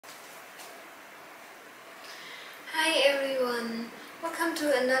everyone, welcome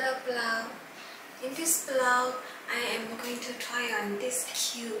to another blog. In this blog, I am going to try on this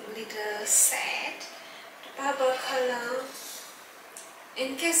cute little set, the purple color.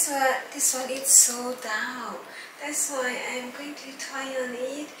 And guess what? This one is sold out. That's why I'm going to try on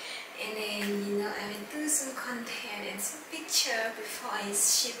it. And then, I will do some content and some picture before I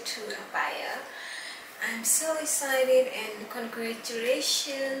ship to a buyer. I'm so excited and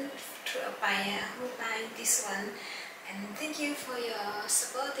congratulations to a buyer who buy this one. And thank you for your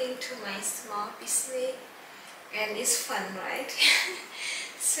supporting to my small business. And it's fun, right?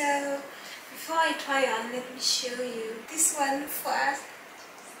 So, before I try on, let me show you this one first.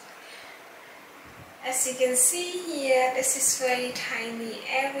 As you can see here, this is very tiny.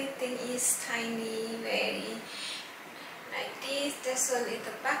 Everything is tiny, very like this. This one is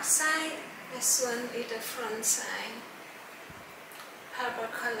the back side. This one is the front side. Purple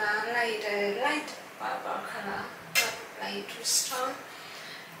color, like the light purple color, not like too strong.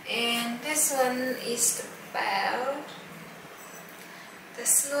 And this one is the belt, the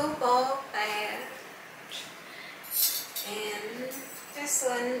snowball belt. And this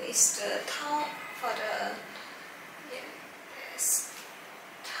one is the top for the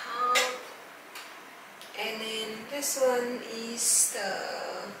top. And then this one is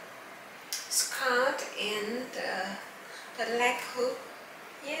the skirt and the leg hook.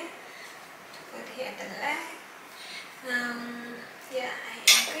 Yeah, put here the leg. Now, yeah, I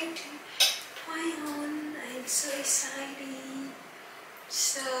am going to try on. I'm so excited.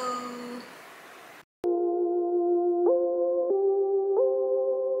 So